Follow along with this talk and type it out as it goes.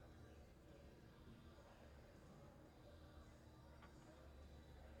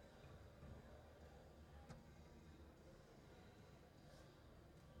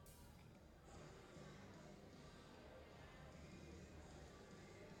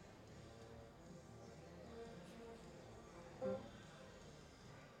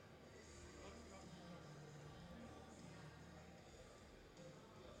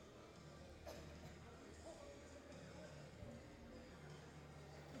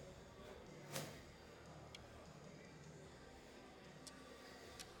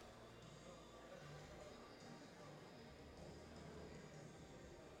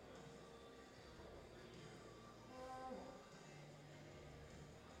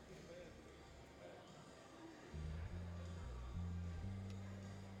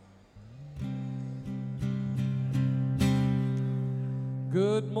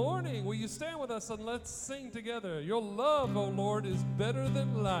Good morning. Will you stand with us and let's sing together? Your love, O Lord, is better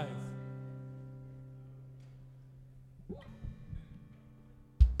than life.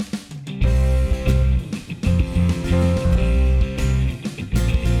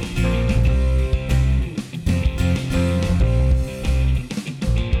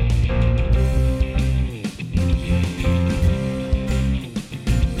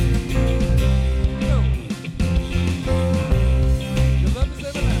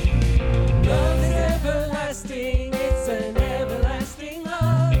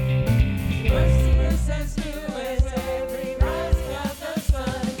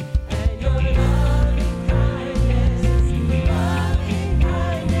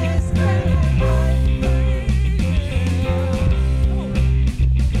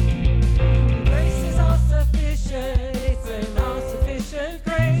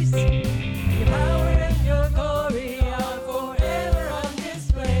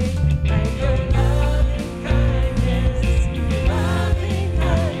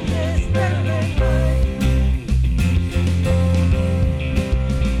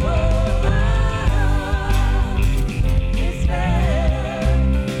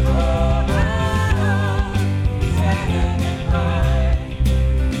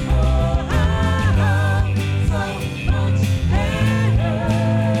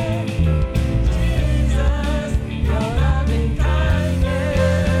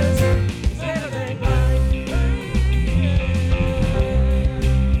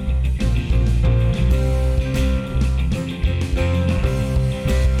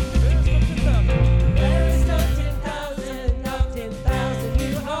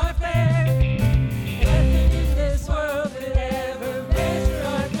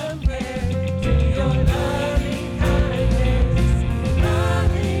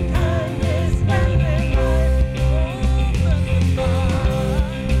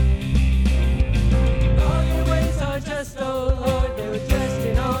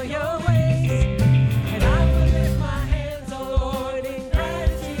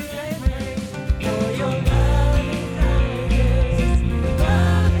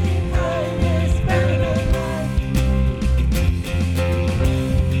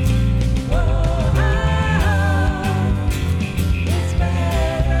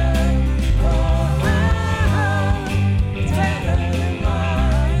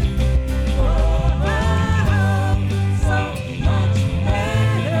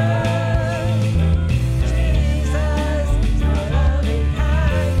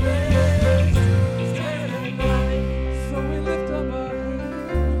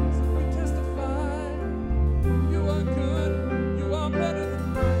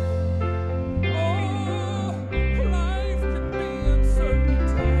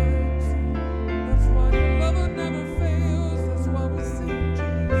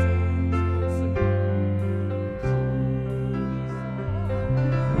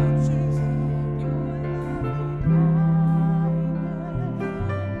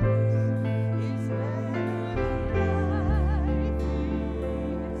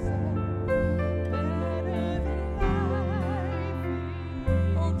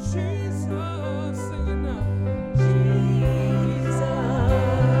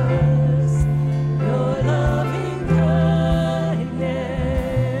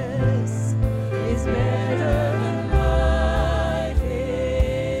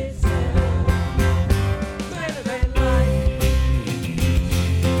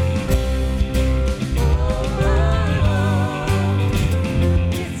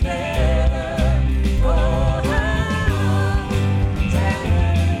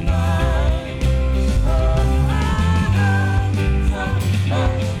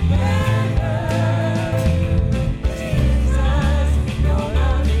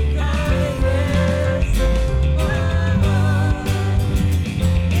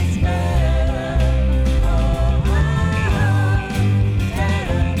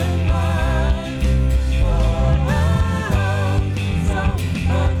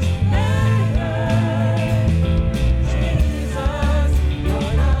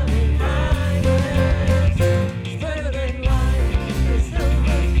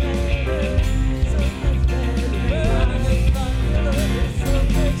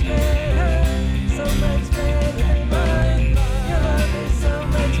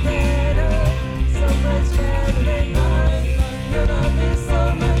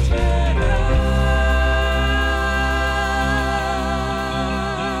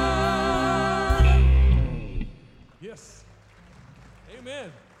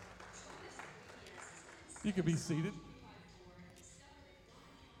 You can be seated.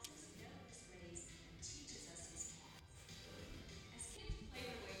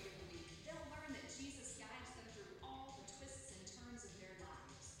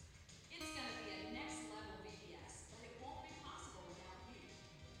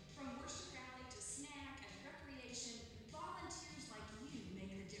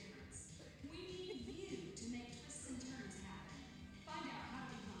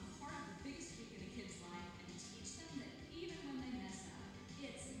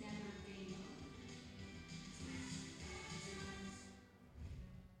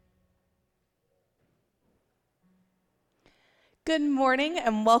 Good morning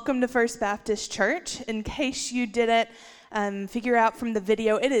and welcome to First Baptist Church. In case you didn't figure out from the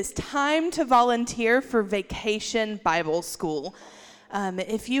video, it is time to volunteer for Vacation Bible School.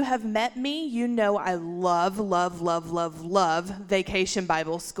 If you have met me, you know I love Vacation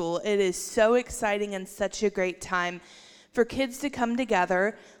Bible School. It is so exciting and such a great time for kids to come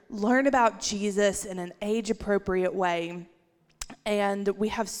together, learn about Jesus in an age-appropriate way. And we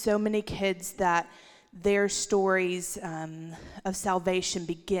have so many kids that their stories of salvation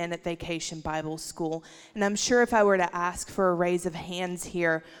begin at Vacation Bible School. And I'm sure if I were to ask for a raise of hands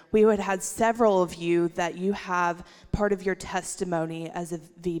here, we would have several of you that you have part of your testimony as a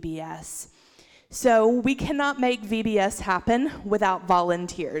VBS. So we cannot make VBS happen without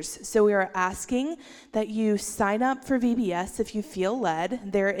volunteers. So we are asking that you sign up for VBS if you feel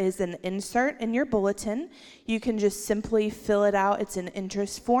led. There is an insert in your bulletin. You can just simply fill it out. It's an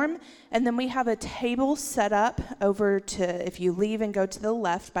interest form. And then we have a table set up over to, if you leave and go to the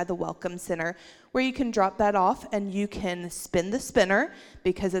left by the Welcome Center, where you can drop that off and you can spin the spinner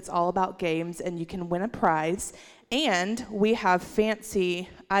because it's all about games and you can win a prize. And we have fancy,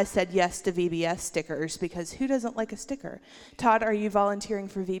 I said yes to VBS stickers because who doesn't like a sticker? Todd, are you volunteering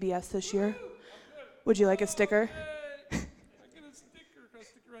for VBS this year? Would you like a sticker? I get a sticker. Got a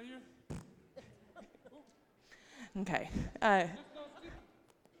sticker right here. Okay.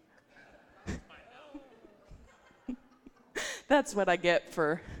 That's what I get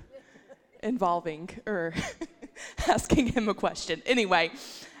for involving or asking him a question. Anyway,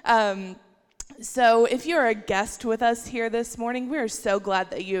 so if you're a guest with us here this morning, we are so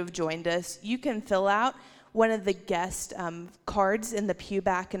glad that you have joined us. You can fill out one of the guest cards in the pew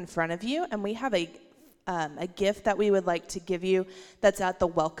back in front of you, and we have a gift that we would like to give you that's at the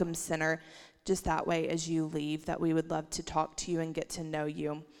Welcome Center, just that way as you leave, that we would love to talk to you and get to know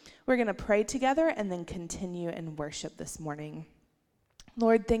you. We're going to pray together and then continue in worship this morning.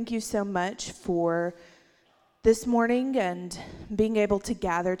 Lord, thank you so much for this morning and being able to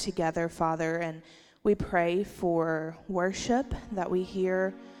gather together, Father, and we pray for worship, that we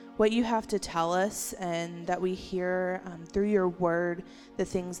hear what you have to tell us and that we hear through your word the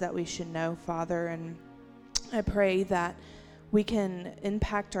things that we should know, Father. And I pray that we can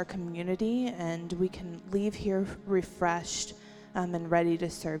impact our community and we can leave here refreshed and ready to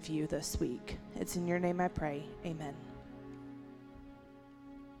serve you this week. It's in your name I pray. Amen.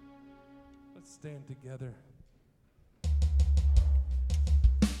 Let's stand together.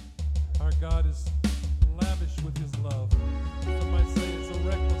 Our God is lavish with his love. Some might say it's a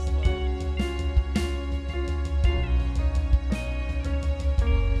reckless love.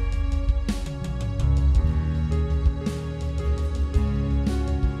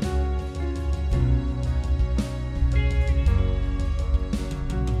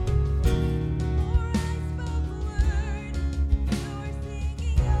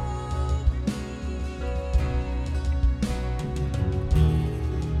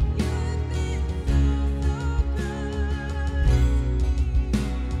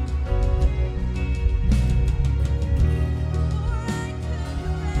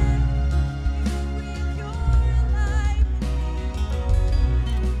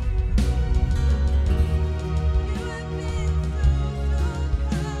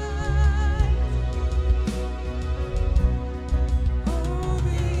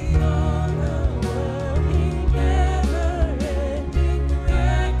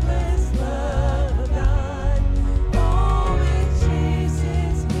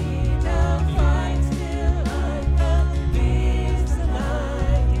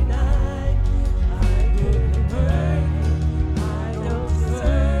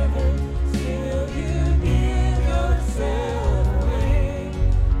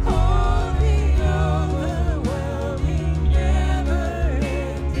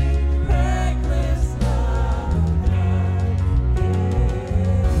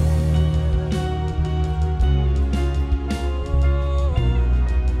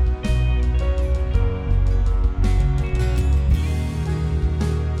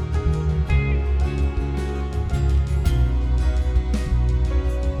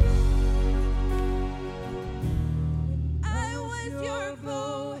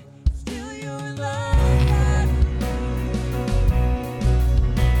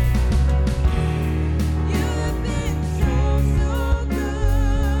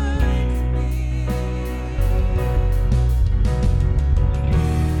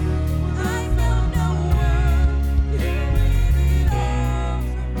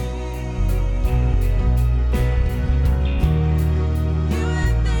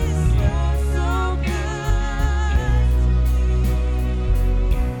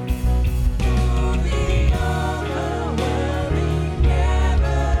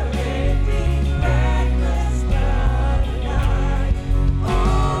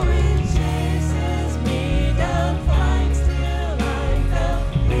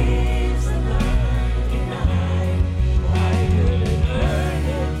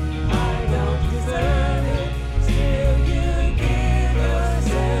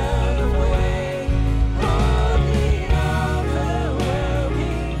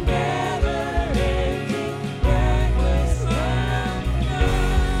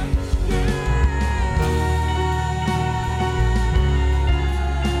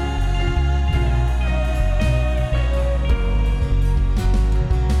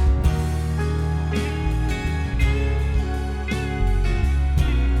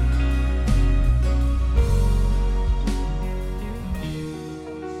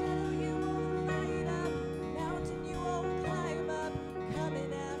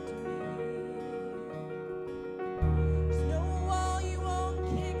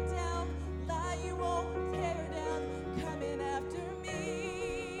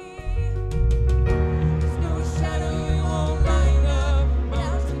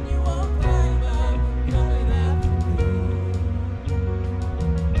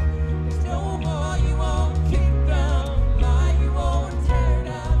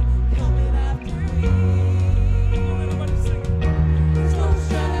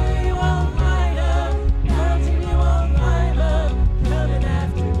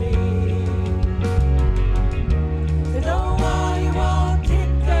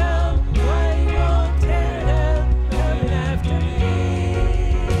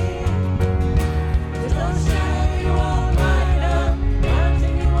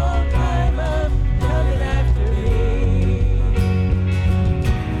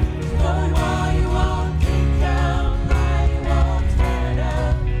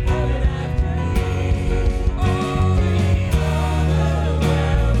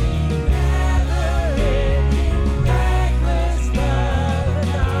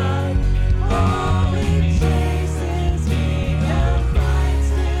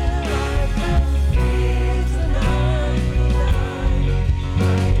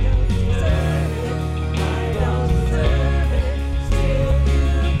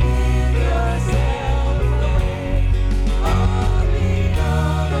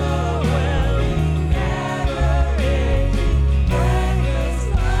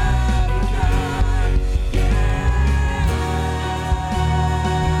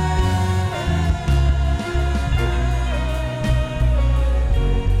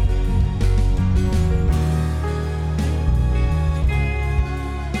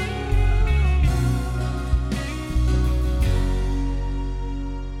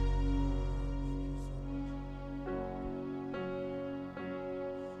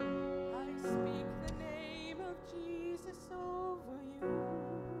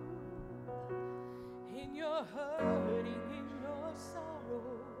 you're hurting, in your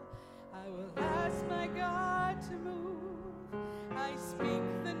sorrow, I will ask my God to move. I speak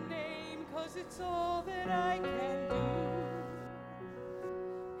the name 'cause it's all that I can do.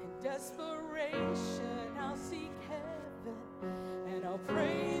 In desperation, I'll seek heaven and I'll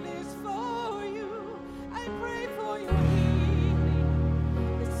pray this for you. I pray for your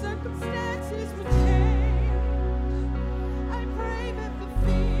healing. The circumstances would change. I pray that the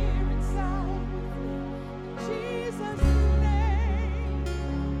fear inside would flee. In Jesus' name,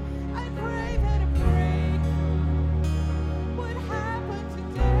 I pray that a breakthrough would happen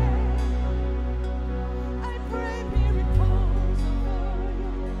today. I pray miracles over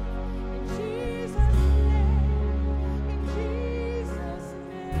you. In Jesus' name, in Jesus'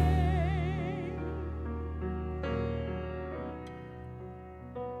 name.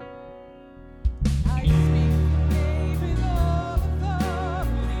 I speak the name with all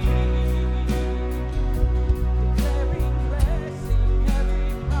authority, declaring blessing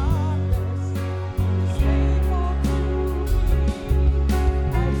every promise. He is faithful to me.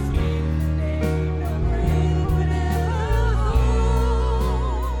 I speak the name, no grave would ever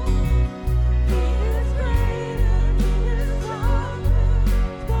hold. He is greater, He is stronger,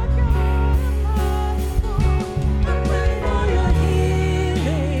 the God impossible. I pray for your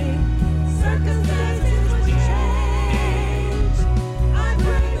healing. Circumstances would change. I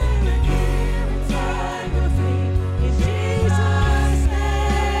pray that the fear inside will flee. In Jesus'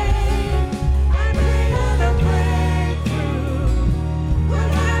 name, I pray that a breakthrough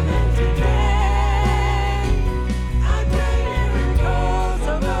would happen today. I pray miracles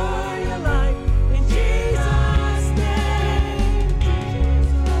over your life. In Jesus' name, in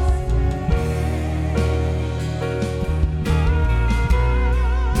Jesus'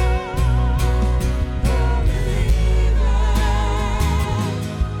 Come believe it,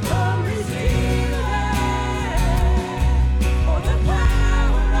 come receive it, for the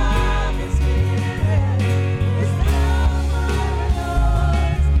power of His Spirit is now among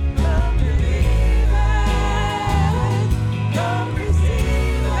us. Come believe it, come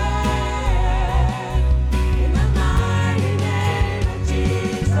receive it, in the mighty name of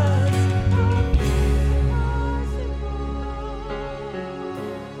Jesus.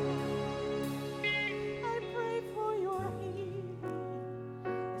 I pray for your healing.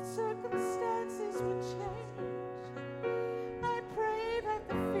 The circumstances would change. I pray that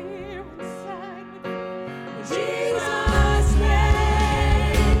the fear inside would flee. In Jesus'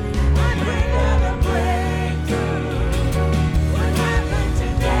 name, I pray that a breakthrough would happen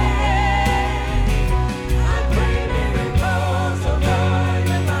today. I pray miracles over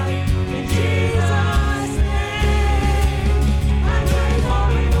your life. In Jesus' name, I pray for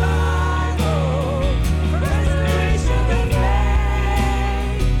revival, restoration of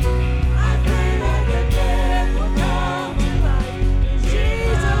faith. I pray that the dead will come to life. In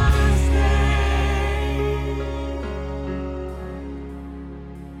Jesus' name.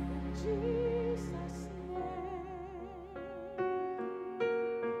 In Jesus' name.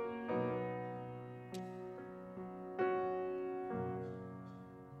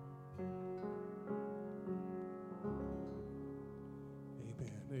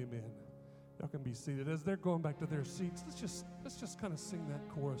 Amen. Amen. Y'all can be seated. As they're going back to their seats, let's just kind of sing that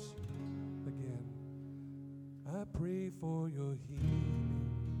chorus again. I pray for your healing.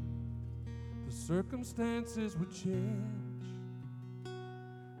 The circumstances would change.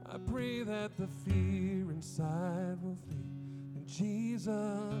 I pray that the fear inside will flee. In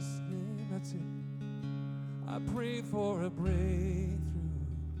Jesus' name, that's it. I pray for a breakthrough.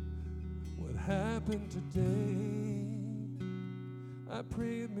 What happened today? I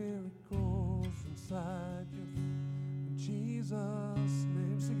pray miracles inside you. In Jesus'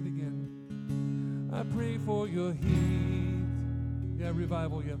 name, sing it again. I pray for your heat. Yeah,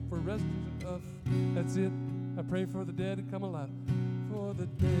 revival, yeah. For resurrection of, that's it. I pray for the dead to come alive. For the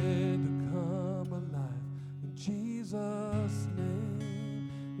dead to come alive. In Jesus' name.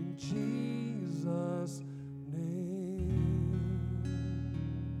 In Jesus' name.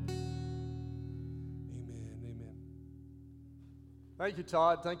 Amen, amen. Thank you,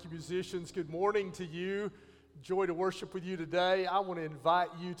 Todd. Thank you, musicians. Good morning to you. Joy to worship with you today. I want to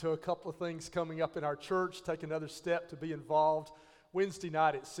invite you to a couple of things coming up in our church. Take another step to be involved. Wednesday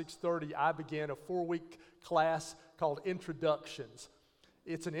night at 6:30, I began a 4-week class called Introductions.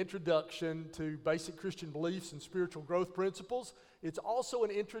 It's an introduction to basic Christian beliefs and spiritual growth principles. It's also an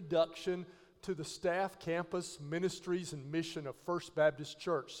introduction to the staff, campus, ministries, and mission of First Baptist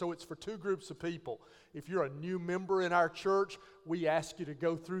Church. So it's for two groups of people. If you're a new member in our church, we ask you to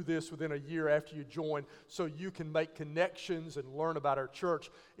go through this within a year after you join so you can make connections and learn about our church.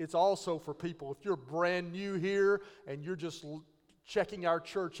 It's also for people, if you're brand new here and you're just checking our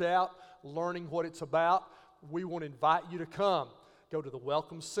church out, learning what it's about, we want to invite you to come. Go to the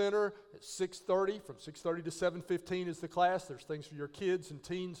Welcome Center at 6:30. From 6:30 to 7:15 is the class. There's things for your kids and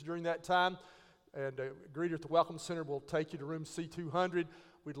teens during that time. And a greeter at the Welcome Center will take you to room C200.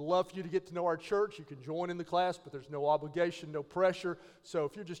 We'd love for you to get to know our church. You can join in the class, but there's no obligation, no pressure. So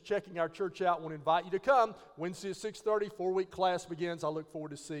if you're just checking our church out, I want to invite you to come. Wednesday at 6:30, 4-week class begins. I look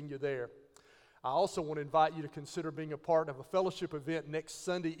forward to seeing you there. I also want to invite you to consider being a part of a fellowship event next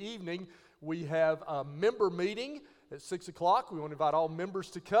Sunday evening. We have a member meeting at 6 o'clock. We want to invite all members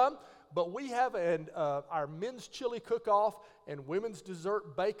to come. But we have our men's chili cook-off and women's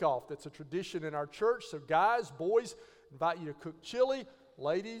dessert bake-off. That's a tradition in our church. So guys, boys, invite you to cook chili.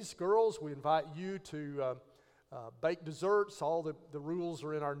 Ladies, girls, we invite you to bake desserts. All the rules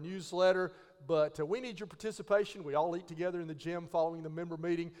are in our newsletter. But we need your participation. We all eat together in the gym following the member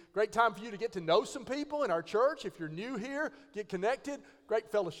meeting. Great time for you to get to know some people in our church. If you're new here, get connected. Great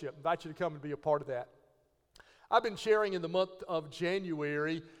fellowship. Invite you to come and be a part of that. I've been sharing in the month of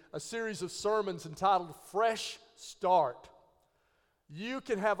January a series of sermons entitled Fresh Start. You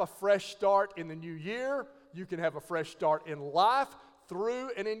can have a fresh start in the new year. You can have a fresh start in life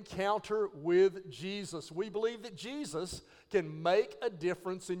through an encounter with Jesus. We believe that Jesus can make a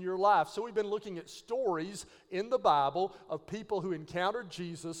difference in your life. So we've been looking at stories in the Bible of people who encountered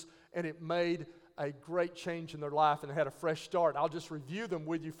Jesus and it made a great change in their life and had a fresh start. I'll just review them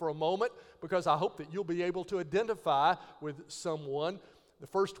with you for a moment because I hope that you'll be able to identify with someone. The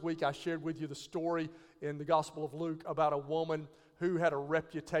first week I shared with you the story in the Gospel of Luke about a woman who had a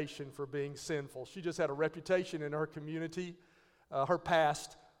reputation for being sinful. She just had a reputation in her community. Her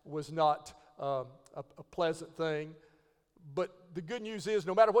past was not a pleasant thing. But the good news is,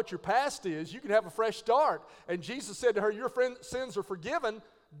 no matter what your past is, you can have a fresh start. And Jesus said to her, your sins are forgiven.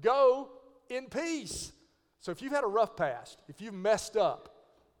 Go in peace. So if you've had a rough past, if you've messed up,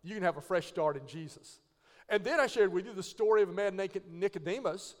 you can have a fresh start in Jesus. And then I shared with you the story of a man named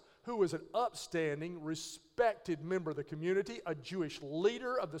Nicodemus, who was an upstanding, respected member of the community, a Jewish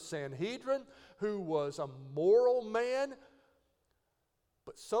leader of the Sanhedrin, who was a moral man.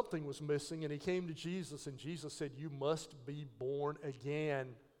 But something was missing, and he came to Jesus, and Jesus said, you must be born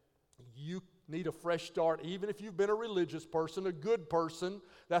again. You need a fresh start. Even if you've been a religious person, a good person,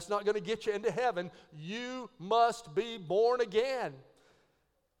 that's not going to get you into heaven. You must be born again.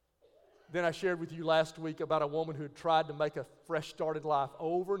 Then I shared with you last week about a woman who had tried to make a fresh start in life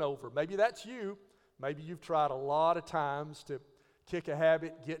over and over. Maybe that's you. Maybe you've tried a lot of times to kick a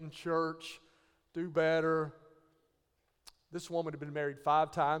habit, get in church, do better. This woman had been married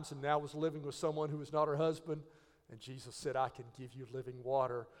 5 times and now was living with someone who was not her husband. And Jesus said, I can give you living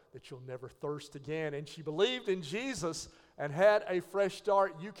water that you'll never thirst again. And she believed in Jesus and had a fresh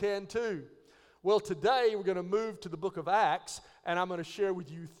start. You can too. Well, today we're going to move to the book of Acts, and I'm going to share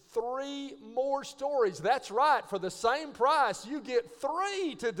with you 3 more stories. That's right. For the same price, you get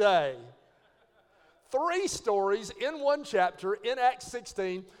 3 today. 3 stories in one chapter in Acts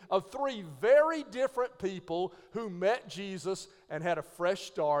 16 of 3 very different people who met Jesus and had a fresh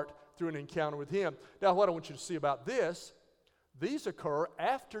start through an encounter with him. Now, what I want you to see about this, these occur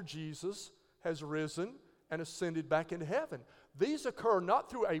after Jesus has risen and ascended back into heaven. These occur not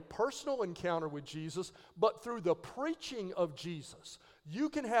through a personal encounter with Jesus, but through the preaching of Jesus. You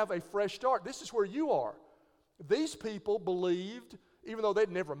can have a fresh start. This is where you are. These people believed, even though they'd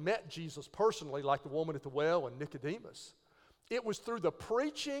never met Jesus personally, like the woman at the well and Nicodemus. It was through the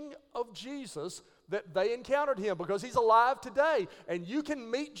preaching of Jesus that they encountered him, because he's alive today. And you can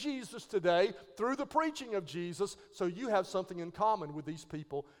meet Jesus today through the preaching of Jesus, so you have something in common with these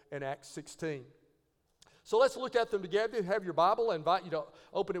people in Acts 16. So let's look at them together. If you have your Bible, I invite you to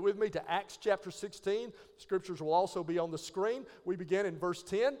open it with me to Acts chapter 16. Scriptures will also be on the screen. We begin in verse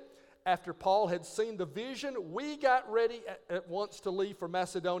 10. After Paul had seen the vision, we got ready at once to leave for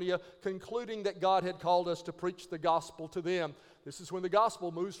Macedonia, concluding that God had called us to preach the gospel to them. This is when the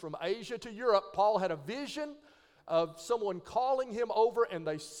gospel moves from Asia to Europe. Paul had a vision of someone calling him over, and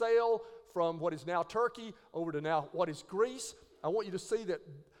they sail from what is now Turkey over to now what is Greece. I want you to see that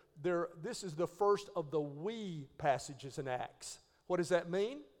this is the first of the we passages in Acts. What does that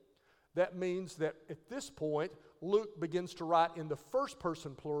mean? That means that at this point, Luke begins to write in the first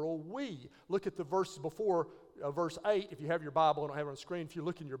person plural, we. Look at the verse before verse 8. If you have your Bible, I don't have it on the screen. If you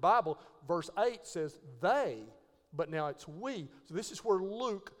look in your Bible, verse 8 says they, but now it's we. So this is where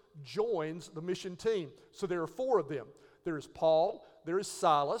Luke joins the mission team. So there are 4 of them. There is Paul, there is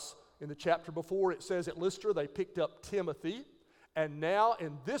Silas. In the chapter before, it says at Lystra they picked up Timothy. And now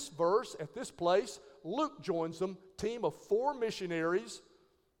in this verse, at this place, Luke joins them, team of 4 missionaries,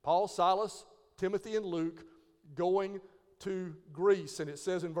 Paul, Silas, Timothy, and Luke, going to Greece. And it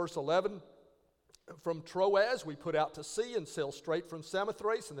says in verse 11, from Troas we put out to sea and sailed straight from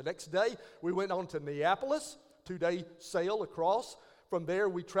Samothrace. And the next day we went on to Neapolis, 2-day sail across. From there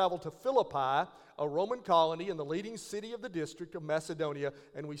we traveled to Philippi, a Roman colony in the leading city of the district of Macedonia,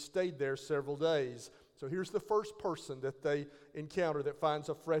 and we stayed there several days. So here's the first person that they encounter that finds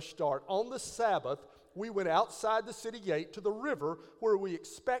a fresh start. On the Sabbath, we went outside the city gate to the river where we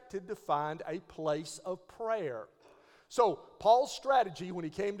expected to find a place of prayer. So Paul's strategy when he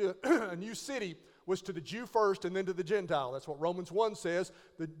came to a new city was to the Jew first and then to the Gentile. That's what Romans 1 says.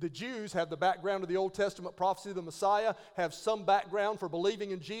 The Jews have the background of the Old Testament prophecy of the Messiah, have some background for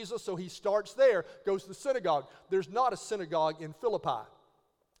believing in Jesus, so he starts there, goes to the synagogue. There's not a synagogue in Philippi.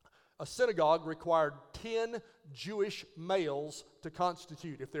 A synagogue required 10 Jewish males to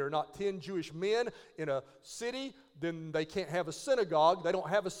constitute. If there are not 10 Jewish men in a city, then they can't have a synagogue. They don't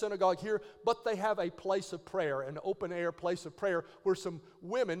have a synagogue here, but they have a place of prayer, an open-air place of prayer where some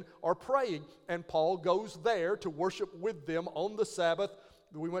women are praying. And Paul goes there to worship with them on the Sabbath.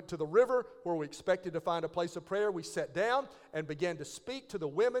 We went to the river where we expected to find a place of prayer. We sat down and began to speak to the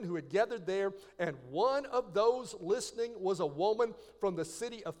women who had gathered there. And one of those listening was a woman from the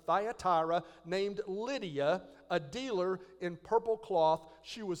city of Thyatira named Lydia, a dealer in purple cloth.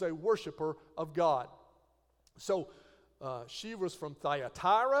 She was a worshiper of God. So she was from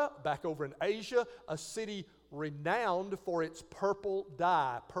Thyatira, back over in Asia, a city renowned for its purple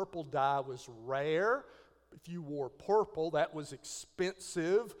dye. Purple dye was rare. If you wore purple, that was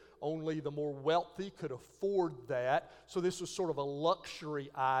expensive. Only the more wealthy could afford that. So this was sort of a luxury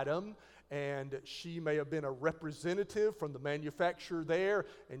item. And she may have been a representative from the manufacturer there.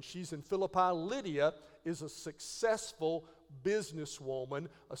 And she's in Philippi. Lydia is a successful businesswoman,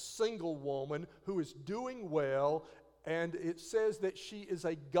 a single woman who is doing well. And it says that she is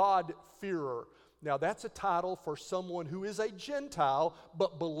a God-fearer. Now, that's a title for someone who is a Gentile,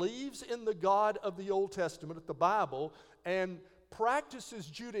 but believes in the God of the Old Testament, the Bible, and practices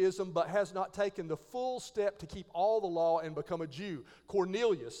Judaism, but has not taken the full step to keep all the law and become a Jew.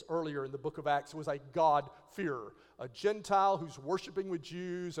 Cornelius, earlier in the book of Acts, was a God-fearer, a Gentile who's worshiping with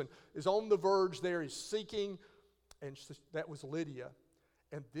Jews and is on the verge there. He's seeking, and that was Lydia.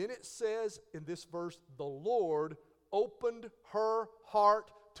 And then it says in this verse, the Lord opened her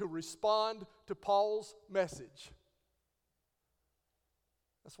heart to respond to Paul's message.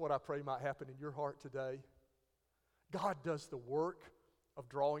 That's what I pray might happen in your heart today. God does the work of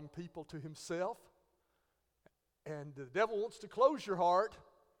drawing people to himself, and the devil wants to close your heart,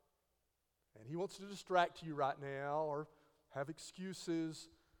 and he wants to distract you right now or have excuses.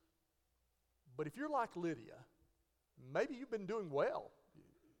 But if you're like Lydia, maybe you've been doing well.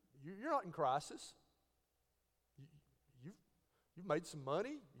 You're not in crisis. You've made some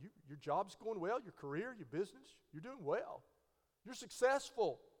money. Your job's going well. Your career, your business, you're doing well. You're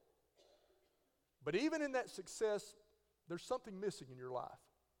successful. But even in that success, there's something missing in your life.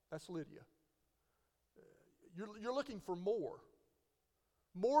 That's Lydia. You're looking for more.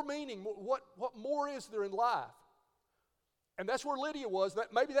 More meaning. What more is there in life? And that's where Lydia was.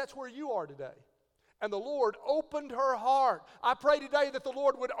 Maybe that's where you are today. And the Lord opened her heart. I pray today that the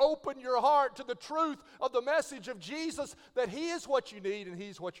Lord would open your heart to the truth of the message of Jesus, that he is what you need and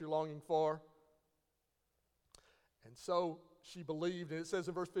he's what you're longing for. And so she believed, and it says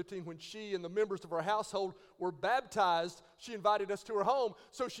in verse 15, when she and the members of her household were baptized, she invited us to her home.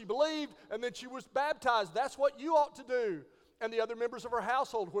 So she believed, and then she was baptized. That's what you ought to do. And the other members of her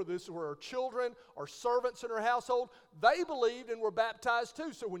household, whether this were her children or servants in her household, they believed and were baptized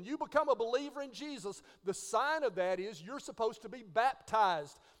too. So when you become a believer in Jesus, the sign of that is you're supposed to be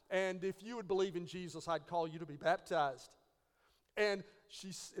baptized. And if you would believe in Jesus, I'd call you to be baptized. And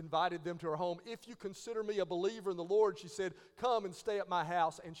she invited them to her home. If you consider me a believer in the Lord, she said, come and stay at my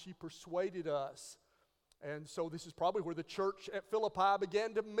house. And she persuaded us. And so this is probably where the church at Philippi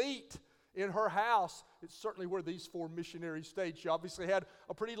began to meet, in her house. It's certainly where these 4 missionaries stayed. She obviously had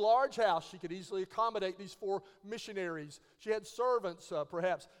a pretty large house. She could easily accommodate these 4 missionaries. She had servants,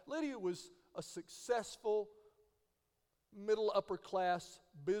 perhaps. Lydia was a successful, middle upper class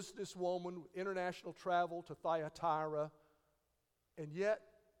businesswoman with international travel to Thyatira. And yet,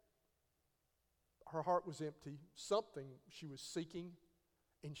 her heart was empty. Something she was seeking,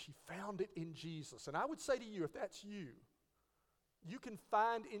 and she found it in Jesus. And I would say to you, if that's you, you can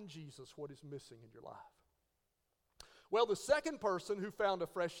find in Jesus what is missing in your life. Well, the second person who found a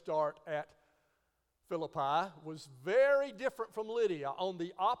fresh start at Philippi was very different from Lydia, on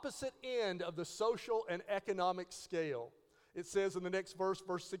the opposite end of the social and economic scale. It says in the next verse,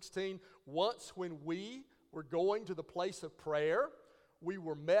 verse 16, once when we were going to the place of prayer, we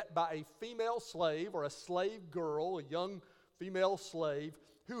were met by a female slave, or a slave girl, a young female slave,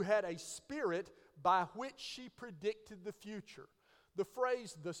 who had a spirit by which she predicted the future. The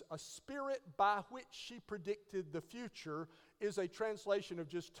phrase, a spirit by which she predicted the future, is a translation of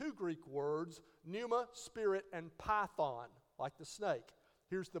just two Greek words, pneuma, spirit, and python, like the snake.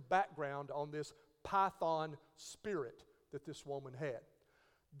 Here's the background on this python spirit that this woman had.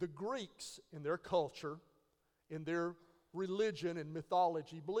 The Greeks, in their culture, in their religion and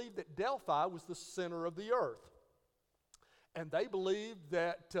mythology, believed that Delphi was the center of the earth. And they believed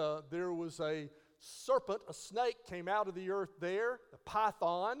that there was a serpent, a snake, came out of the earth there, the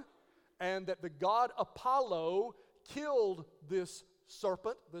python, and that the god Apollo killed this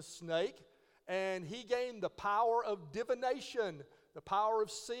serpent, this snake, and he gained the power of divination, the power of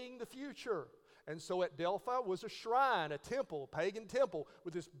seeing the future. And so at Delphi was a shrine, a temple, a pagan temple,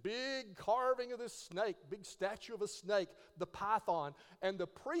 with this big carving of this snake, big statue of a snake, the python. And the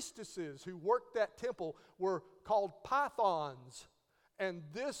priestesses who worked that temple were called pythons. And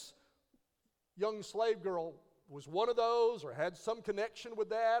this young slave girl was one of those, or had some connection with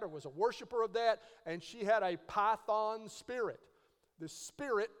that, or was a worshiper of that, and she had a python spirit. This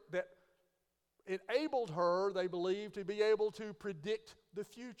spirit that enabled her, they believed, to be able to predict the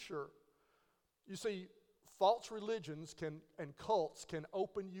future. You see, false religions and cults can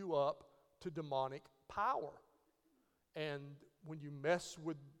open you up to demonic power. And when you mess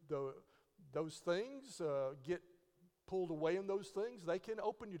with those things, get pulled away in those things, they can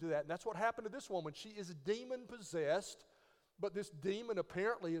open you to that. And that's what happened to this woman. She is demon-possessed, but this demon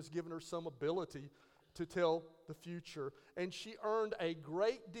apparently has given her some ability to tell the future. And she earned a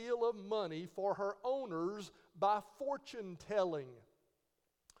great deal of money for her owners by fortune-telling.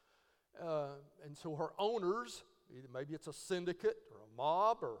 And so her owners, maybe it's a syndicate or a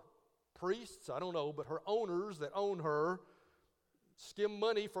mob or priests, I don't know, but her owners that own her skim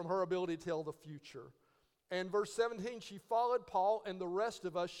money from her ability to tell the future. And verse 17, she followed Paul and the rest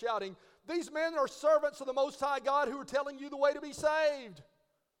of us, shouting, "These men are servants of the Most High God who are telling you the way to be saved."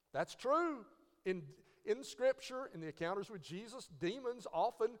 That's true. In Scripture, in the encounters with Jesus, demons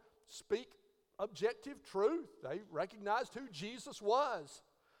often speak objective truth. They recognized who Jesus was.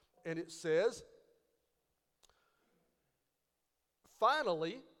 And it says,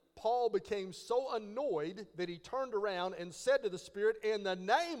 finally, Paul became so annoyed that he turned around and said to the spirit, "In the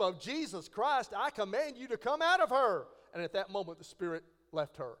name of Jesus Christ, I command you to come out of her." And at that moment, the spirit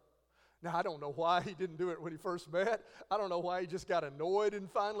left her. Now, I don't know why he didn't do it when he first met. I don't know why he just got annoyed and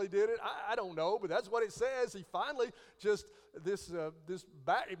finally did it. I don't know, but that's what it says. He finally just,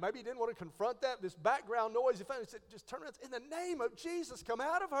 maybe he didn't want to confront that, this background noise. He finally said, just turn around, "In the name of Jesus, come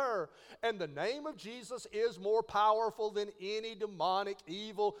out of her." And the name of Jesus is more powerful than any demonic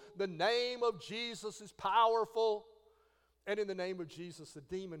evil. The name of Jesus is powerful. And in the name of Jesus, the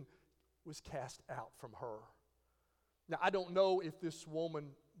demon was cast out from her. Now, I don't know if this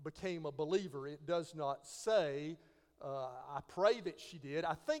woman became a believer. It does not say. I pray that she did.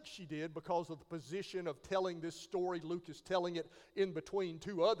 I think she did because of the position of telling this story. Luke is telling it in between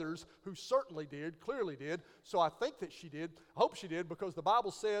two others who certainly did, clearly did. So I think that she did. I hope she did, because the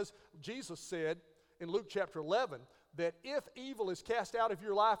Bible says, Jesus said in Luke chapter 11, that if evil is cast out of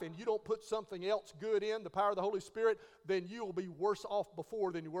your life and you don't put something else good in, the power of the Holy Spirit, then you will be worse off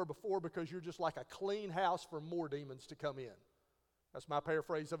before than you were before, because you're just like a clean house for more demons to come in. That's my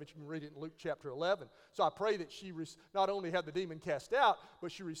paraphrase of it. You can read it in Luke chapter 11. So I pray that she not only had the demon cast out,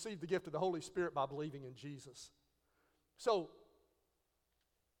 but she received the gift of the Holy Spirit by believing in Jesus. So,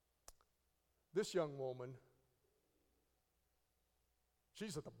 this young woman,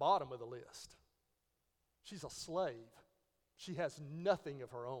 she's at the bottom of the list. She's a slave. She has nothing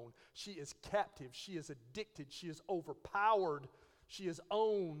of her own. She is captive. She is addicted. She is overpowered. She is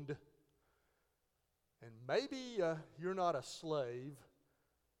owned. And maybe you're not a slave,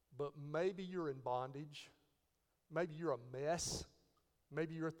 but maybe you're in bondage. Maybe you're a mess.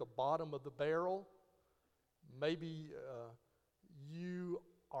 Maybe you're at the bottom of the barrel. Maybe you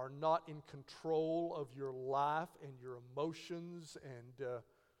are not in control of your life and your emotions, and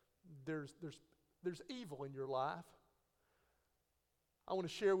there's evil in your life. I want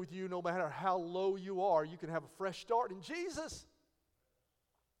to share with you, no matter how low you are, you can have a fresh start in Jesus.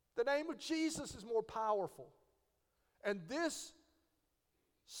 The name of Jesus is more powerful. And this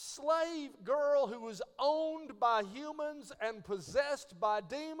slave girl who was owned by humans and possessed by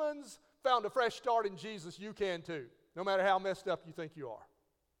demons found a fresh start in Jesus. You can too. no matter how messed up you think you are.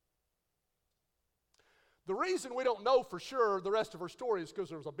 The reason we don't know for sure the rest of her story is because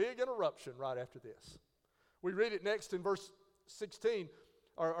there was a big interruption right after this. We read it next in verse 16,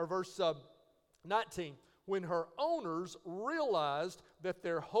 or verse 19. When her owners realized that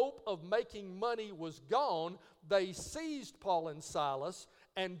their hope of making money was gone, they seized Paul and Silas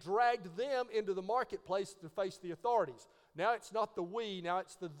and dragged them into the marketplace to face the authorities. Now it's not the we, now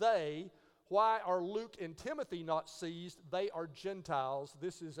it's the they. Why are Luke and Timothy not seized? They are Gentiles.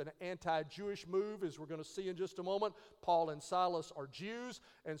 This is an anti-Jewish move, as we're going to see in just a moment. Paul and Silas are Jews,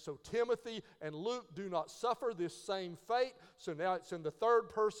 and so Timothy and Luke do not suffer this same fate. So now it's in the third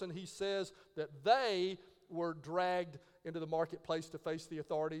person. He says that they were dragged into the marketplace to face the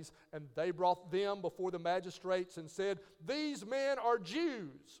authorities, and they brought them before the magistrates and said, "These men are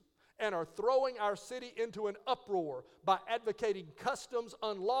Jews and are throwing our city into an uproar by advocating customs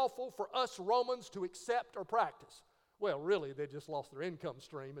unlawful for us Romans to accept or practice." Well, really, they just lost their income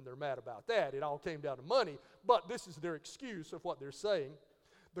stream, and they're mad about that. It all came down to money, but this is their excuse of what they're saying.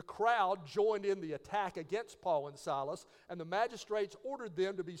 The crowd joined in the attack against Paul and Silas, and the magistrates ordered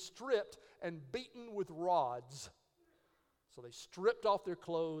them to be stripped and beaten with rods. So they stripped off their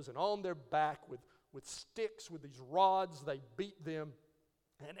clothes, and on their back with sticks, with these rods, they beat them.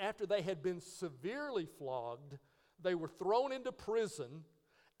 And after they had been severely flogged, they were thrown into prison,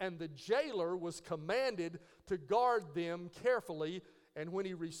 and the jailer was commanded to guard them carefully. And when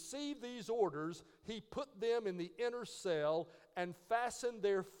he received these orders, he put them in the inner cell and fastened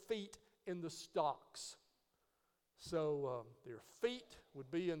their feet in the stocks. So their feet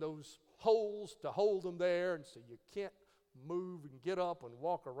would be in those holes to hold them there, and so you can't move and get up and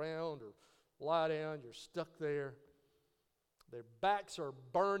walk around or lie down. You're stuck there. Their backs are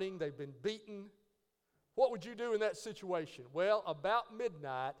burning. They've been beaten. What would you do in that situation? Well, about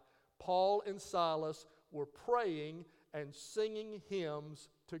midnight, Paul and Silas were praying and singing hymns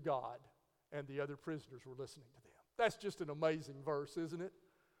to God, and the other prisoners were listening to them. That's just an amazing verse, isn't it?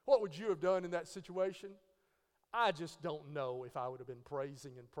 What would you have done in that situation? I just don't know if I would have been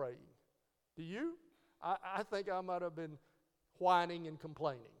praising and praying. Do you? I think I might have been whining and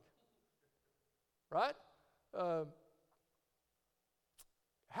complaining. Right?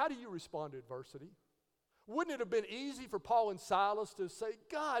 How do you respond to adversity? Wouldn't it have been easy for Paul and Silas to say,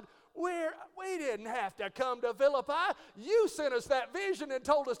 "God, we didn't have to come to Philippi. You sent us that vision and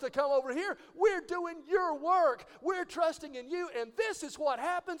told us to come over here. We're doing your work. We're trusting in you, and this is what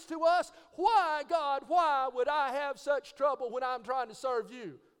happens to us. Why, God, why would I have such trouble when I'm trying to serve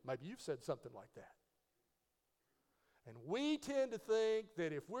you?" Maybe you've said something like that. And we tend to think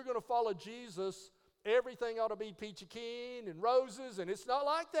that if we're going to follow Jesus, everything ought to be peachy keen and roses, and it's not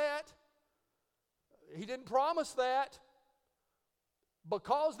like that. He didn't promise that.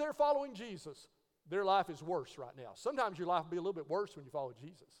 Because they're following Jesus, their life is worse right now. Sometimes your life will be a little bit worse when you follow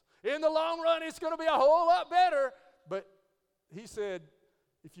Jesus. In the long run, it's going to be a whole lot better. But he said,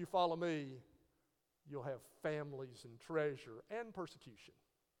 if you follow me, you'll have families and treasure and persecution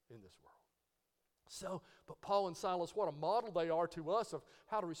in this world. So, but Paul and Silas, what a model they are to us of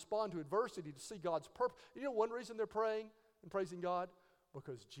how to respond to adversity, to see God's purpose. You know one reason they're praying and praising God?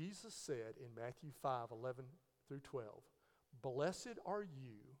 Because Jesus said in Matthew 5:11 through 12, "Blessed are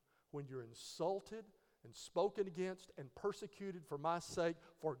you when you're insulted and spoken against and persecuted for my sake,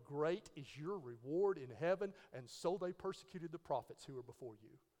 for great is your reward in heaven, and so they persecuted the prophets who were before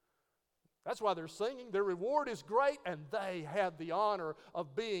you." That's why they're singing. Their reward is great, and they have the honor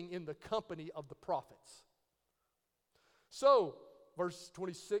of being in the company of the prophets. So, verse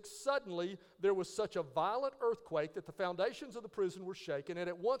 26, suddenly there was such a violent earthquake that the foundations of the prison were shaken, and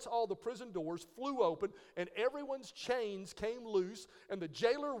at once all the prison doors flew open, and everyone's chains came loose, and the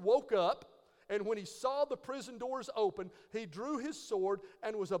jailer woke up, and when he saw the prison doors open, he drew his sword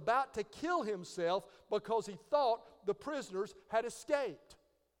and was about to kill himself because he thought the prisoners had escaped.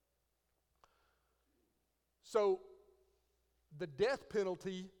 So, the death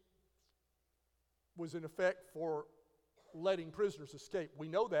penalty was in effect for letting prisoners escape. We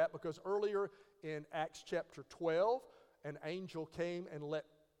know that because earlier in Acts chapter 12, an angel came and let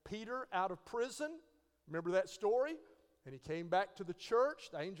Peter out of prison. Remember that story? And he came back to the church.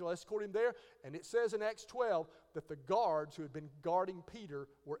 The angel escorted him there. And it says in Acts 12 that the guards who had been guarding Peter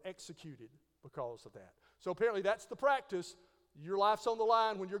were executed because of that. So apparently that's the practice Your life's on the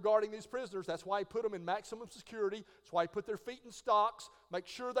line when you're guarding these prisoners. That's why he put them in maximum security. That's why he put their feet in stocks, make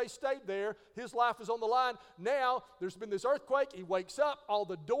sure they stayed there. His life is on the line. Now, there's been this earthquake. He wakes up. All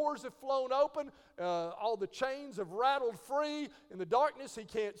the doors have flown open. All the chains have rattled free. In the darkness, he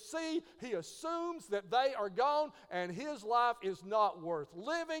can't see. He assumes that they are gone, and his life is not worth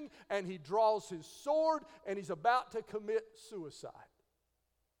living, and he draws his sword, and he's about to commit suicide.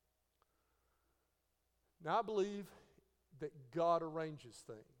 Now, I believe that God arranges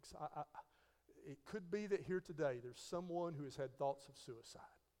things. It could be that here today there's someone who has had thoughts of suicide.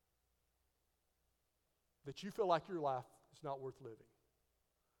 That you feel like your life is not worth living.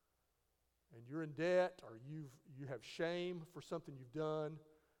 And you're in debt, or you have shame for something you've done.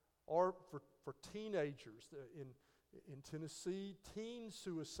 Or for teenagers in Tennessee, teen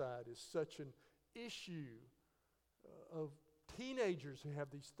suicide is such an issue of teenagers who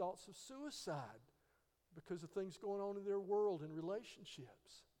have these thoughts of suicide because of things going on in their world and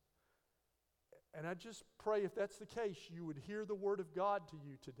relationships. And I just pray, if that's the case, you would hear the word of God to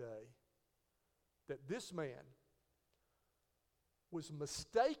you today, that this man was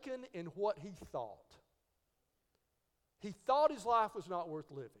mistaken in what he thought. He thought his life was not worth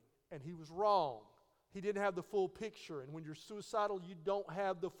living, and he was wrong. He didn't have the full picture, and when you're suicidal, you don't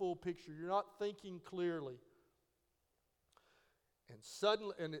have the full picture. You're not thinking clearly.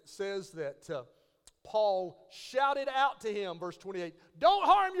 And it says that Paul shouted out to him, verse 28, "Don't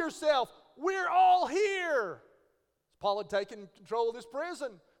harm yourself. We're all here." Paul had taken control of this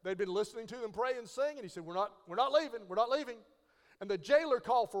prison. They'd been listening to them pray and sing, and he said, we're not leaving. And the jailer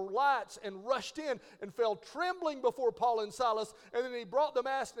called for lights and rushed in and fell trembling before Paul and Silas. And then he brought them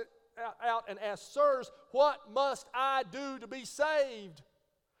out and asked, "Sirs, what must I do to be saved?"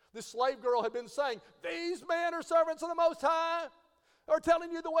 This slave girl had been saying, "These men are servants of the Most High, are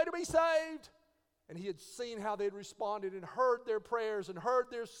telling you the way to be saved." And he had seen how they had responded and heard their prayers and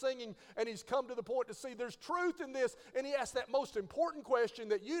heard their singing. And he's come to the point to see there's truth in this. And he asked that most important question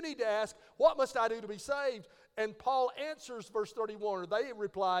that you need to ask, "What must I do to be saved?" And Paul answers, verse 31, or they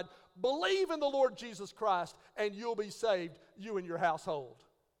replied, "Believe in the Lord Jesus Christ and you'll be saved, you and your household."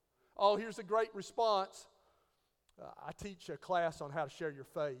 Oh, here's a great response. I teach a class on how to share your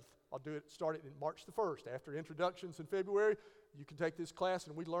faith. I'll do it starting in March the 1st. After introductions in February, you can take this class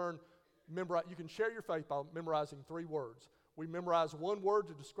and we learn. You can share your faith by memorizing 3 words. We memorize 1 word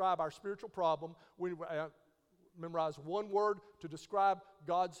to describe our spiritual problem. We memorize 1 word to describe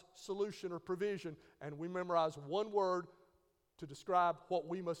God's solution or provision. And we memorize 1 word to describe what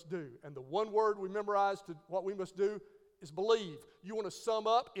we must do. And the 1 word we memorize to what we must do is believe. You want to sum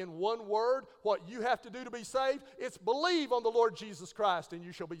up in 1 word what you have to do to be saved? It's believe on the Lord Jesus Christ and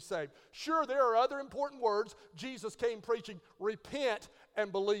you shall be saved. Sure, there are other important words. Jesus came preaching, repent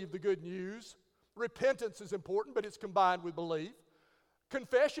and believe the good news. Repentance is important, but it's combined with belief.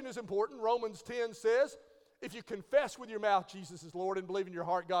 Confession is important. Romans 10 says, if you confess with your mouth Jesus is Lord and believe in your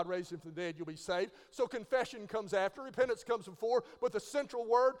heart God raised him from the dead, you'll be saved. So confession comes after, repentance comes before, but the central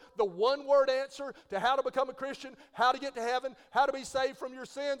word, the 1-word answer to how to become a Christian, how to get to heaven, how to be saved from your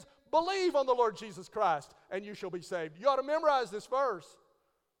sins, believe on the Lord Jesus Christ and you shall be saved. You ought to memorize this verse.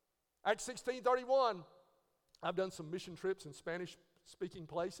 Acts 16:31. I've done some mission trips in Spanish-speaking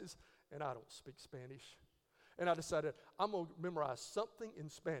places, and I don't speak Spanish. And I decided I'm going to memorize something in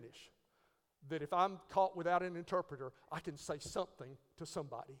Spanish that if I'm caught without an interpreter, I can say something to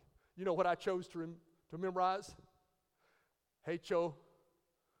somebody. You know what I chose to memorize? Hecho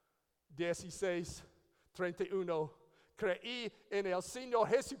 16:31. Creí en el Señor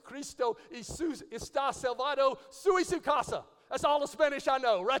Jesucristo y está salvado su y su casa. That's all the Spanish I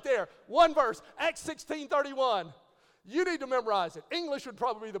know, right there. 1 verse, Acts 16:31. You need to memorize it. English would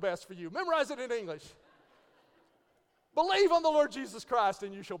probably be the best for you. Memorize it in English. Believe on the Lord Jesus Christ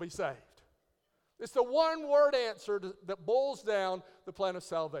and you shall be saved. It's the 1-word answer that boils down the plan of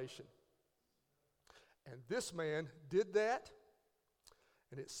salvation. And this man did that.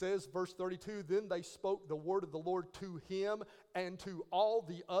 And it says, verse 32, then they spoke the word of the Lord to him and to all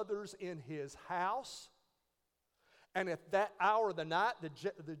the others in his house. And at that hour of the night,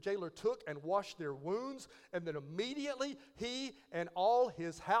 the jailer took and washed their wounds. And then immediately he and all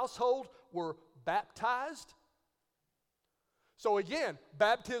his household were baptized. So again,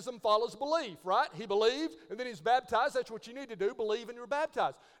 baptism follows belief, right? He believed and then he's baptized. That's what you need to do, believe and you're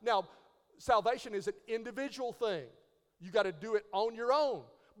baptized. Now, salvation is an individual thing. You got to do it on your own.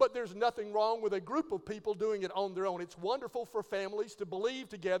 But there's nothing wrong with a group of people doing it on their own. It's wonderful for families to believe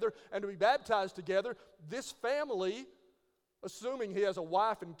together and to be baptized together. This family, assuming he has a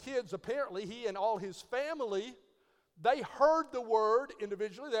wife and kids, apparently he and all his family, They heard the word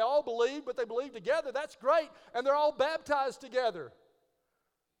individually. They all believed, but they believed together. That's great. And they're all baptized together.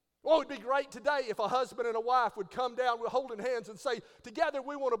 Well, it would be great today if a husband and a wife would come down holding hands and say, together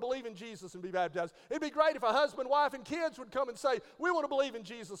we want to believe in Jesus and be baptized. It'd be great if a husband, wife, and kids would come and say, we want to believe in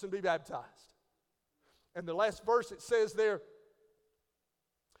Jesus and be baptized. And the last verse, it says there,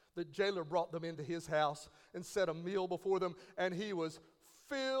 the jailer brought them into his house and set a meal before them, and he was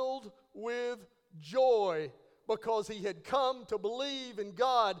filled with joy because he had come to believe in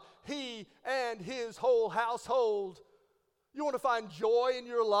God, he and his whole household. You want to find joy in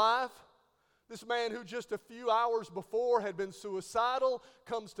your life? This man who just a few hours before had been suicidal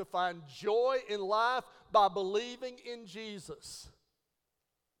comes to find joy in life by believing in Jesus.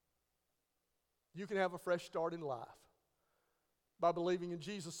 You can have a fresh start in life by believing in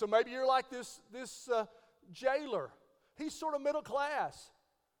Jesus. So maybe you're like this jailer. He's sort of middle class.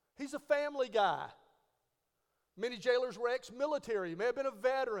 He's a family guy. Many jailers were ex-military, may have been a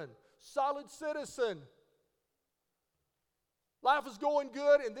veteran, solid citizen. Life was going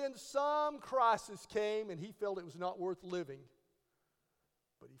good, and then some crisis came, and he felt it was not worth living.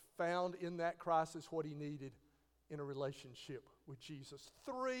 But he found in that crisis what he needed in a relationship with Jesus.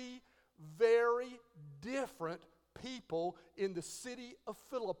 3 very different people in the city of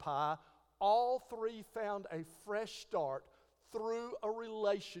Philippi, all 3 found a fresh start through a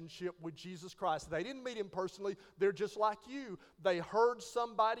relationship with Jesus Christ. They didn't meet him personally. They're just like you. They heard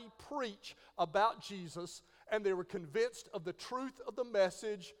somebody preach about Jesus, and they were convinced of the truth of the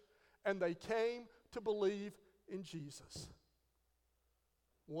message, and they came to believe in Jesus.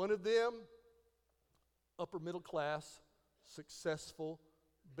 One of them, upper middle class, successful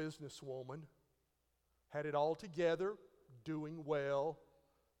businesswoman, had it all together, doing well,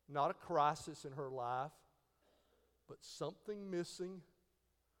 not a crisis in her life, but something missing,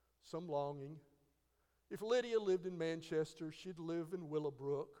 some longing. If Lydia lived in Manchester, she'd live in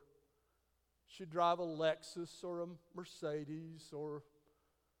Willowbrook. She'd drive a Lexus or a Mercedes or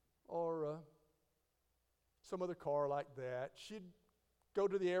some other car like that. She'd go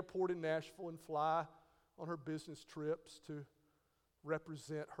to the airport in Nashville and fly on her business trips to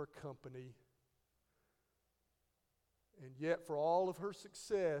represent her company. And yet, for all of her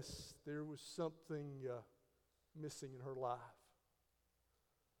success, there was something missing in her life.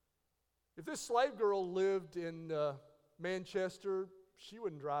 If this slave girl lived in Manchester, she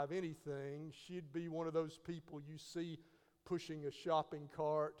wouldn't drive anything. She'd be one of those people you see pushing a shopping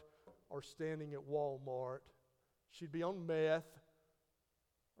cart or standing at Walmart. She'd be on meth,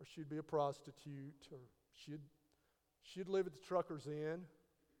 or she'd be a prostitute, or she'd live at the Trucker's Inn.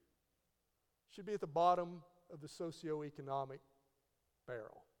 She'd be at the bottom of the socioeconomic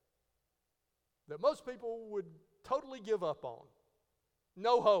barrel that most people would totally give up on.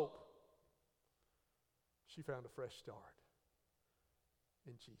 No hope. She found a fresh start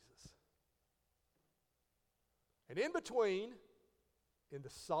in Jesus. And in between, in the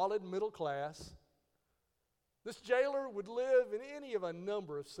solid middle class, this jailer would live in any of a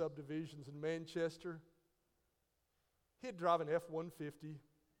number of subdivisions in Manchester. He'd drive an F-150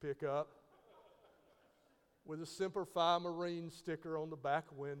 pickup with a Semper Fi Marine sticker on the back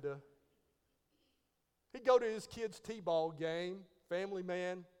window. He'd go to his kids' t-ball game, family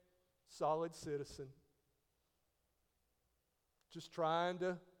man, solid citizen, just trying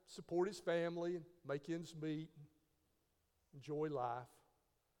to support his family and make ends meet and enjoy life.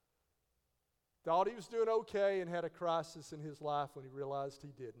 Thought he was doing okay and had a crisis in his life when he realized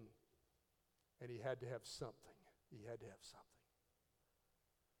he didn't. And he had to have something. He had to have something.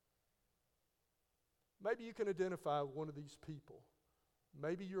 Maybe you can identify with one of these people.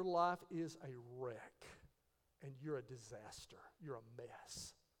 Maybe your life is a wreck and you're a disaster. You're a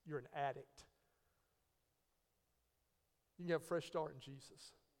mess. You're an addict. You can have a fresh start in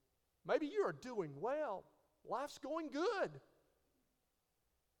Jesus. Maybe you are doing well. Life's going good.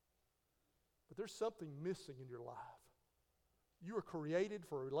 But there's something missing in your life. You are created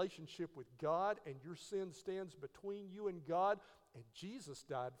for a relationship with God, and your sin stands between you and God, and Jesus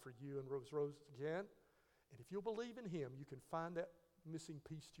died for you and rose again. And if you'll believe in him, you can find that missing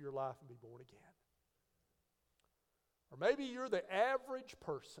piece to your life and be born again. Or maybe you're the average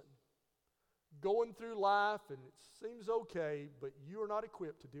person going through life and it seems okay, but you are not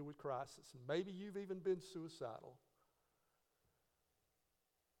equipped to deal with crisis. And maybe you've even been suicidal.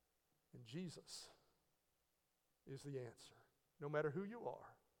 And Jesus is the answer, no matter who you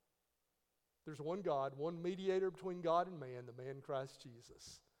are. There's one God, one mediator between God and man, the man Christ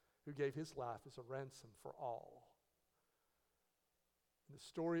Jesus, who gave his life as a ransom for all. And the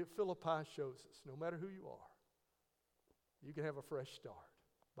story at Philippi shows us, no matter who you are, you can have a fresh start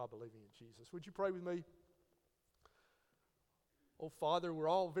by believing in Jesus. Would you pray with me? Oh, Father, we're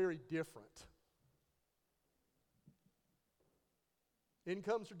all very different.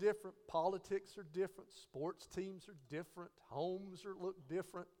 Incomes are different, politics are different, sports teams are different, homes look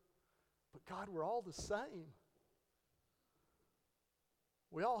different. But God, we're all the same.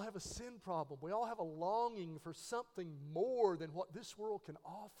 We all have a sin problem. We all have a longing for something more than what this world can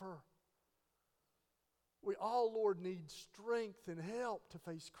offer. We all, Lord, need strength and help to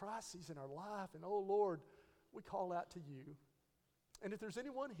face crises in our life. And oh, Lord, we call out to you. And if there's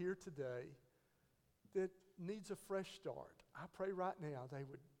anyone here today that needs a fresh start, I pray right now they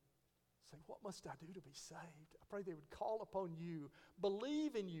would say, what must I do to be saved? I pray they would call upon you,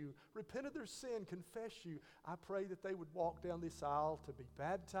 believe in you, repent of their sin, confess you. I pray that they would walk down this aisle to be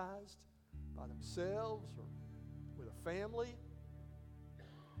baptized by themselves or with a family.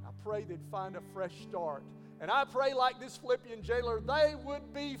 I pray they'd find a fresh start. And I pray, like this Philippian jailer, they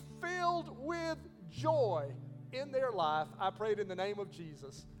would be filled with joy in their life. I pray it in the name of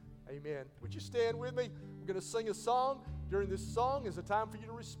Jesus. Amen. Would you stand with me? We're going to sing a song. During this song is a time for you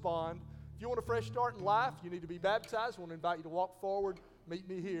to respond. If you want a fresh start in life, you need to be baptized. I want to invite you to walk forward. Meet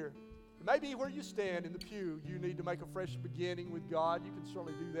me here. Maybe where you stand in the pew, you need to make a fresh beginning with God. You can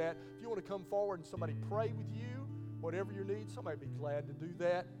certainly do that. If you want to come forward and somebody pray with you, whatever your need, somebody would be glad to do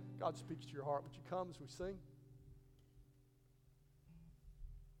that. God speaks to your heart. Would you come as we sing?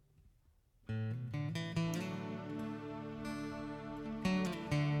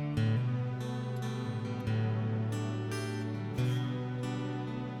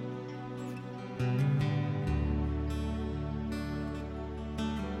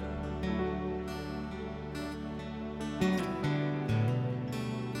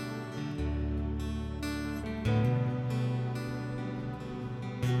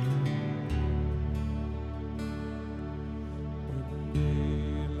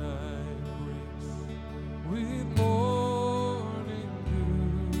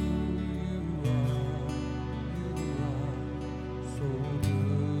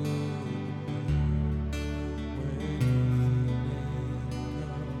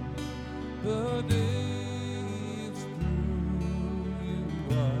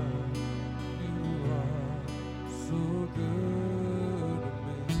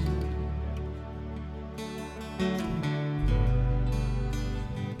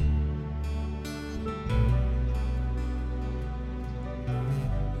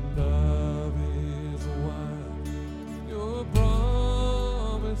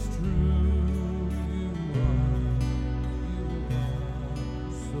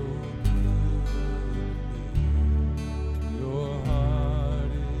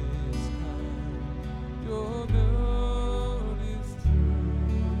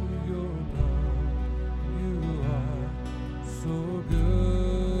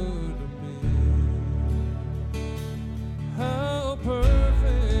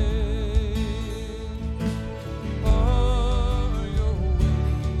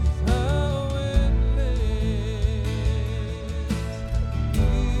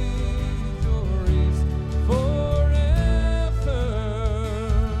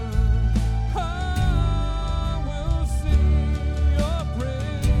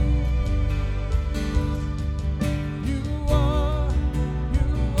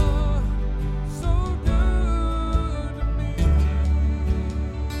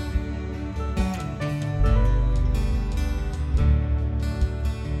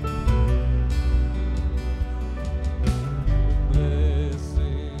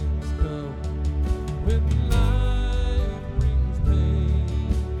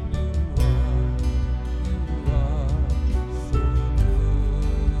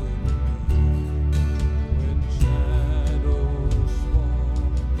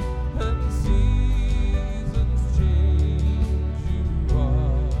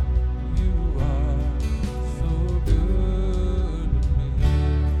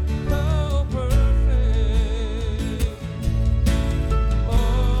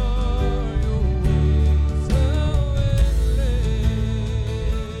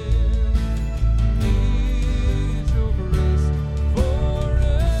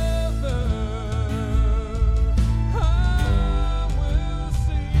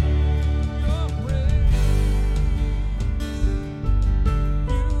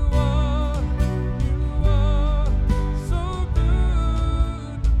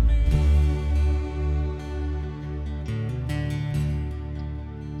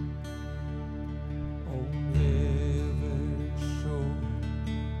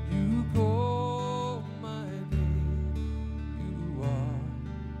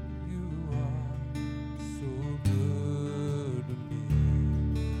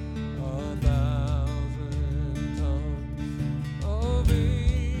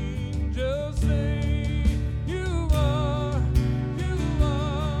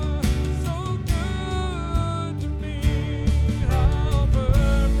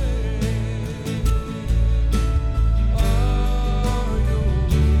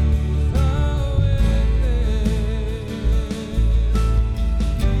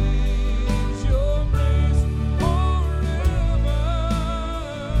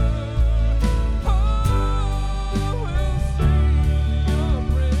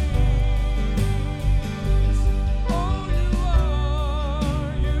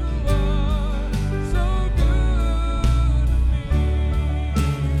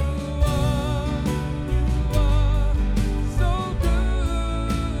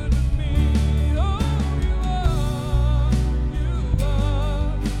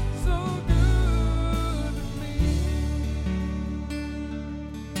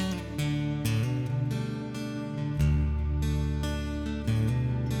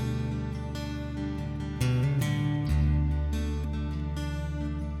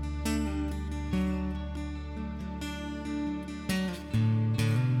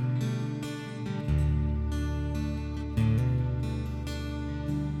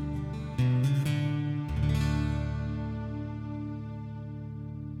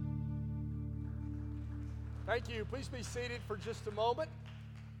 Thank you. Please be seated for just a moment.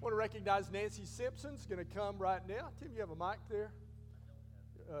 I want to recognize Nancy Simpson's going to come right now. Tim, you have a mic there?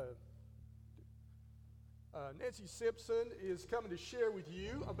 Nancy Simpson is coming to share with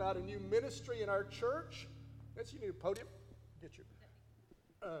you about a new ministry in our church. Nancy, you need a podium. Get your.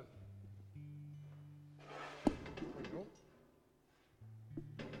 There you go.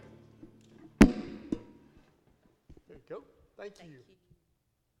 There you go. Thank you.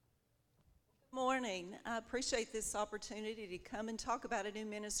 Morning. I appreciate this opportunity to come and talk about a new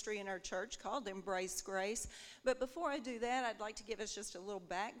ministry in our church called Embrace Grace. But before I do that, I'd like to give us just a little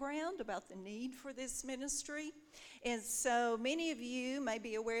background about the need for this ministry. And so many of you may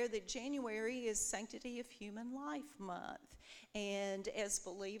be aware that January is Sanctity of Human Life Month. And as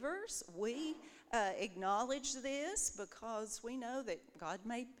believers, we acknowledge this because we know that God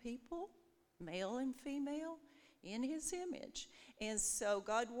made people, male and female, in his image. And so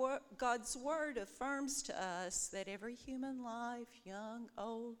God's word affirms to us that every human life, young,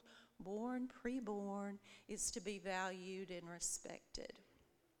 old, born, preborn, is to be valued and respected.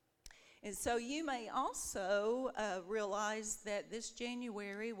 And so you may also realize that this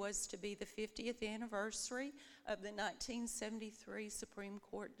January was to be the 50th anniversary of the 1973 Supreme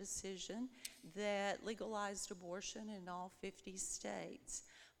Court decision that legalized abortion in all 50 states.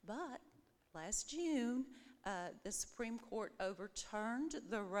 But last June, the Supreme Court overturned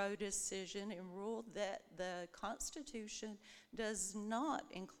the Roe decision and ruled that the Constitution does not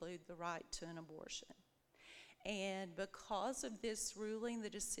include the right to an abortion. And because of this ruling, the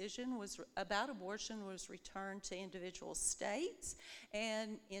decision about abortion was returned to individual states.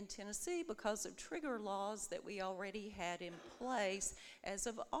 And in Tennessee, because of trigger laws that we already had in place, as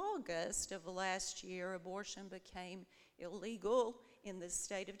of August of last year, abortion became illegal in the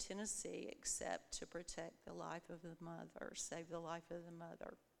state of Tennessee, except to protect the life of the mother, save the life of the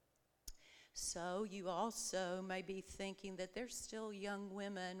mother. So you also may be thinking that there's still young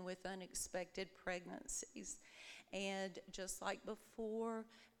women with unexpected pregnancies. And just like before,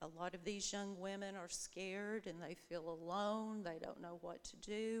 a lot of these young women are scared and they feel alone. They don't know what to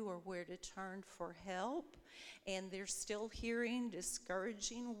do or where to turn for help. And they're still hearing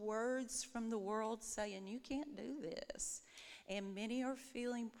discouraging words from the world saying, you can't do this. And many are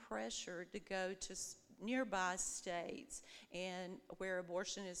feeling pressured to go to nearby states and where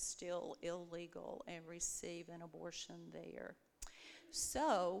abortion is still illegal and receive an abortion there.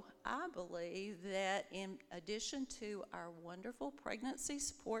 So I believe that in addition to our wonderful pregnancy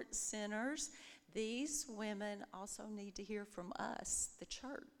support centers, these women also need to hear from us, the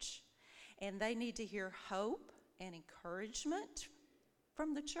church. And they need to hear hope and encouragement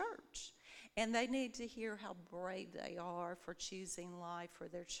from the church. And they need to hear how brave they are for choosing life for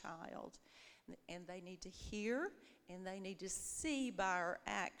their child. And they need to hear and they need to see by our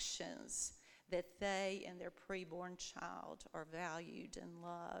actions that they and their preborn child are valued and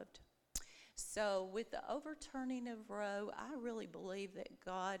loved. So with the overturning of Roe, I really believe that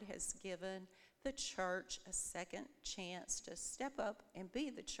God has given the church a second chance to step up and be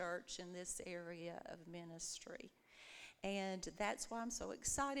the church in this area of ministry. And that's why I'm so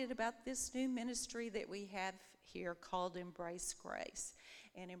excited about this new ministry that we have here called Embrace Grace.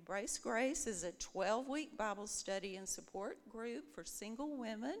 And Embrace Grace is a 12-week Bible study and support group for single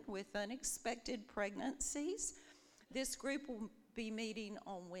women with unexpected pregnancies. This group will be meeting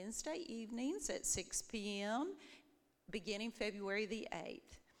on Wednesday evenings at 6 p.m. beginning February the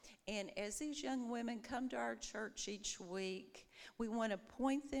 8th. And as these young women come to our church each week, we want to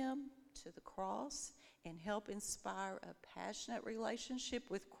point them to the cross and help inspire a passionate relationship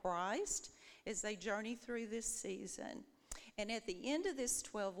with Christ as they journey through this season. And at the end of this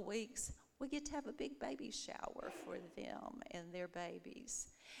 12 weeks, we get to have a big baby shower for them and their babies.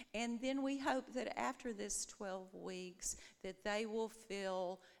 And then we hope that after this 12 weeks that they will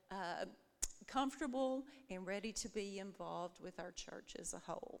feel comfortable and ready to be involved with our church as a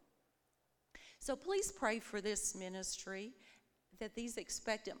whole. So please pray for this ministry, that these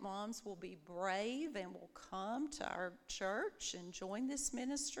expectant moms will be brave and will come to our church and join this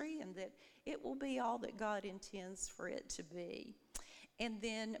ministry, and that it will be all that God intends for it to be. And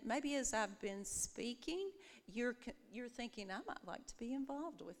then maybe as I've been speaking, you're thinking, I might like to be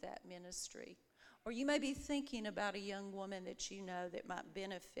involved with that ministry. Or you may be thinking about a young woman that you know that might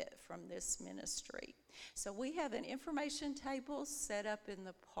benefit from this ministry. So we have an information table set up in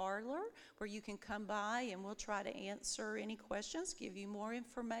the parlor where you can come by and we'll try to answer any questions, give you more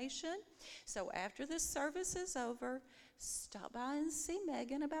information. So after the service is over, stop by and see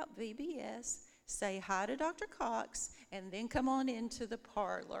Megan about VBS, say hi to Dr. Cox, and then come on into the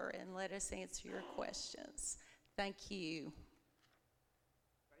parlor and let us answer your questions. Thank you.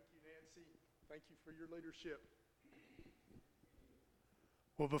 Thank you, Nancy. Thank you for for your leadership.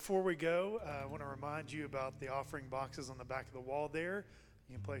 Well, before we go, I want to remind you about the offering boxes on the back of the wall there.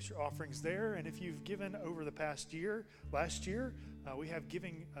 You can place your offerings there. And if you've given over the last year, we have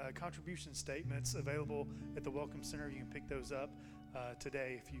giving contribution statements available at the Welcome Center. You can pick those up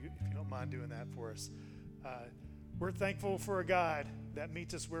today if you don't mind doing that for us. We're thankful for a God that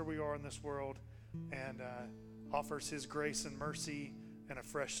meets us where we are in this world and offers his grace and mercy and a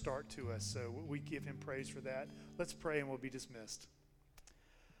fresh start to us. So we give him praise for that. Let's pray and we'll be dismissed.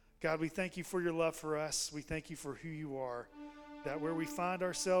 God, we thank you for your love for us. We thank you for who you are, that where we find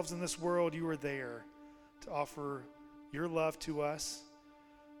ourselves in this world, you are there to offer your love to us.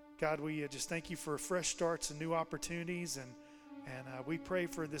 God, we just thank you for fresh starts and new opportunities. And we pray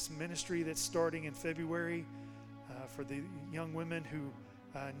for this ministry that's starting in February, for the young women who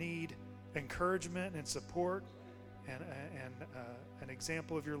need encouragement and support and an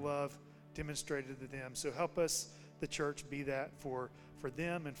example of your love demonstrated to them. So help us, the church, be that for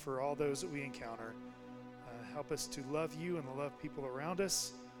them and for all those that we encounter. Help us to love you and to love people around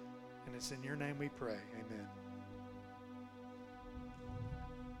us. And it's in your name we pray. Amen.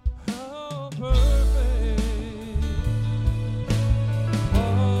 How perfect